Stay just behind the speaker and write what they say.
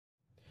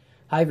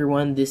Hi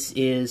everyone, this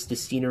is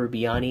Destino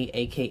Rubiani,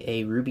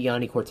 aka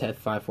Rubiani Quartet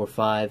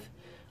 545.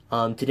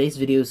 Today's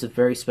video is a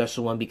very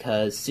special one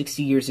because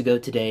 60 years ago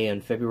today, on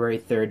February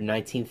 3rd,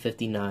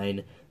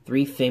 1959,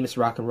 three famous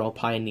rock and roll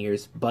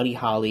pioneers, Buddy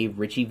Holly,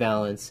 Ritchie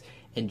Valens,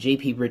 and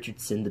J.P.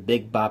 Richardson, the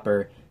Big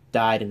Bopper,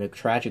 died in a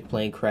tragic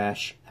plane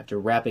crash after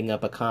wrapping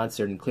up a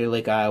concert in Clear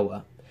Lake,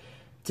 Iowa.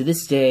 To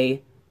this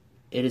day,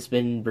 it has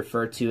been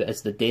referred to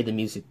as the day the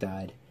music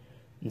died.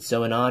 And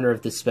so in honor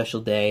of this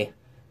special day,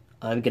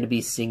 I'm going to be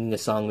singing a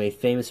song made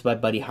famous by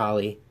Buddy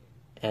Holly,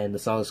 and the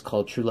song is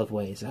called True Love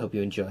Ways. I hope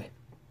you enjoy.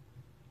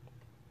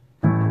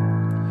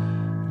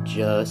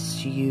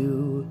 Just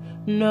you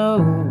know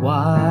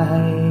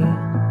why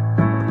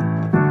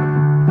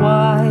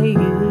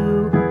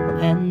you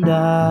and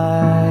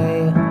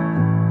I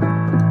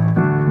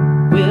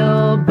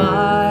will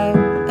by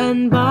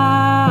and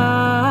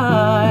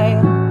by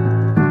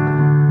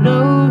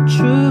no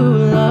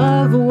true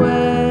love ways.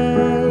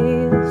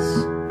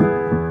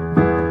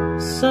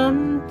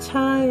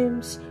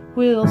 Sometimes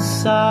we'll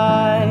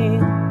sigh,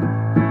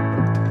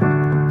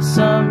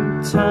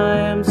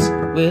 sometimes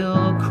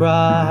we'll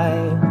cry,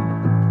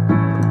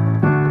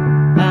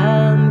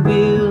 and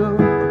we'll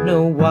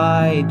know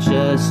why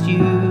just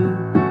you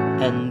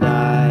and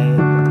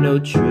I know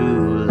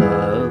true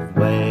love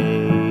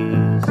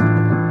ways.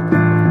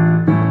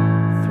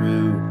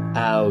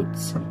 Throughout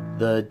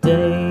the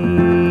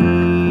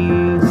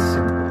days,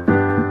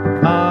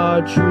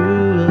 our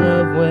true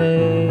love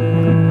ways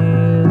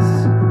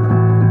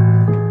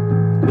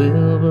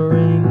will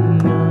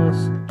bring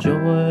us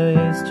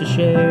joys to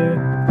share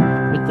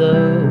with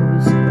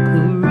those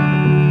who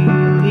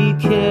really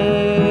care.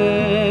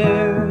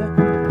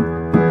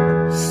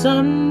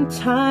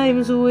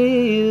 Sometimes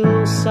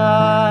we'll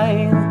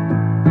sigh,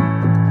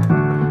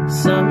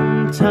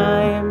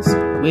 sometimes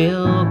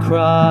we'll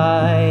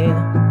cry,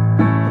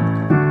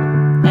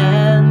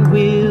 and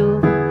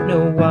we'll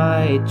know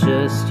why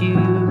just you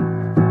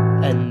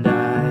and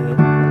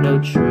I know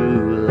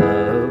true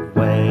love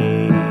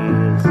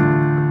ways.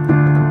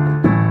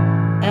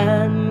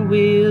 And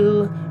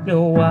we'll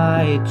know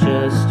why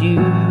just you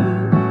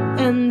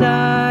and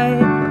I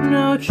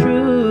know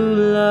true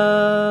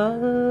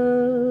love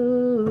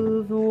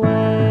ways.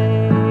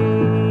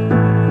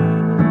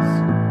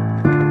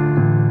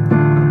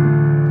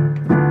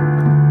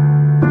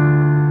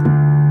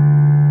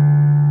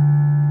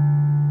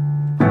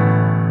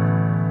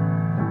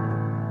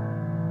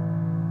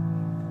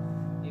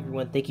 Hey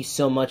everyone, thank you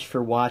so much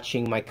for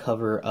watching my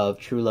cover of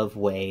True Love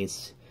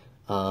Ways.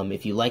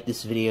 If you like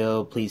this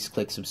video, please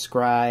click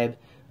subscribe,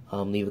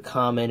 leave a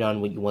comment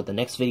on what you want the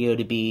next video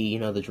to be, you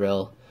know the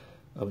drill.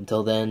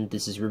 Until then,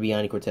 this is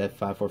Rubiani Quartet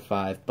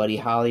 545, Buddy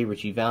Holly,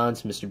 Ritchie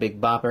Valens, Mr. Big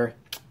Bopper.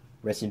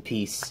 Rest in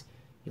peace.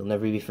 You'll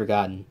never be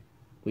forgotten.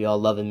 We all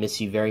love and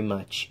miss you very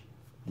much.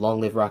 Long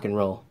live rock and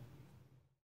roll.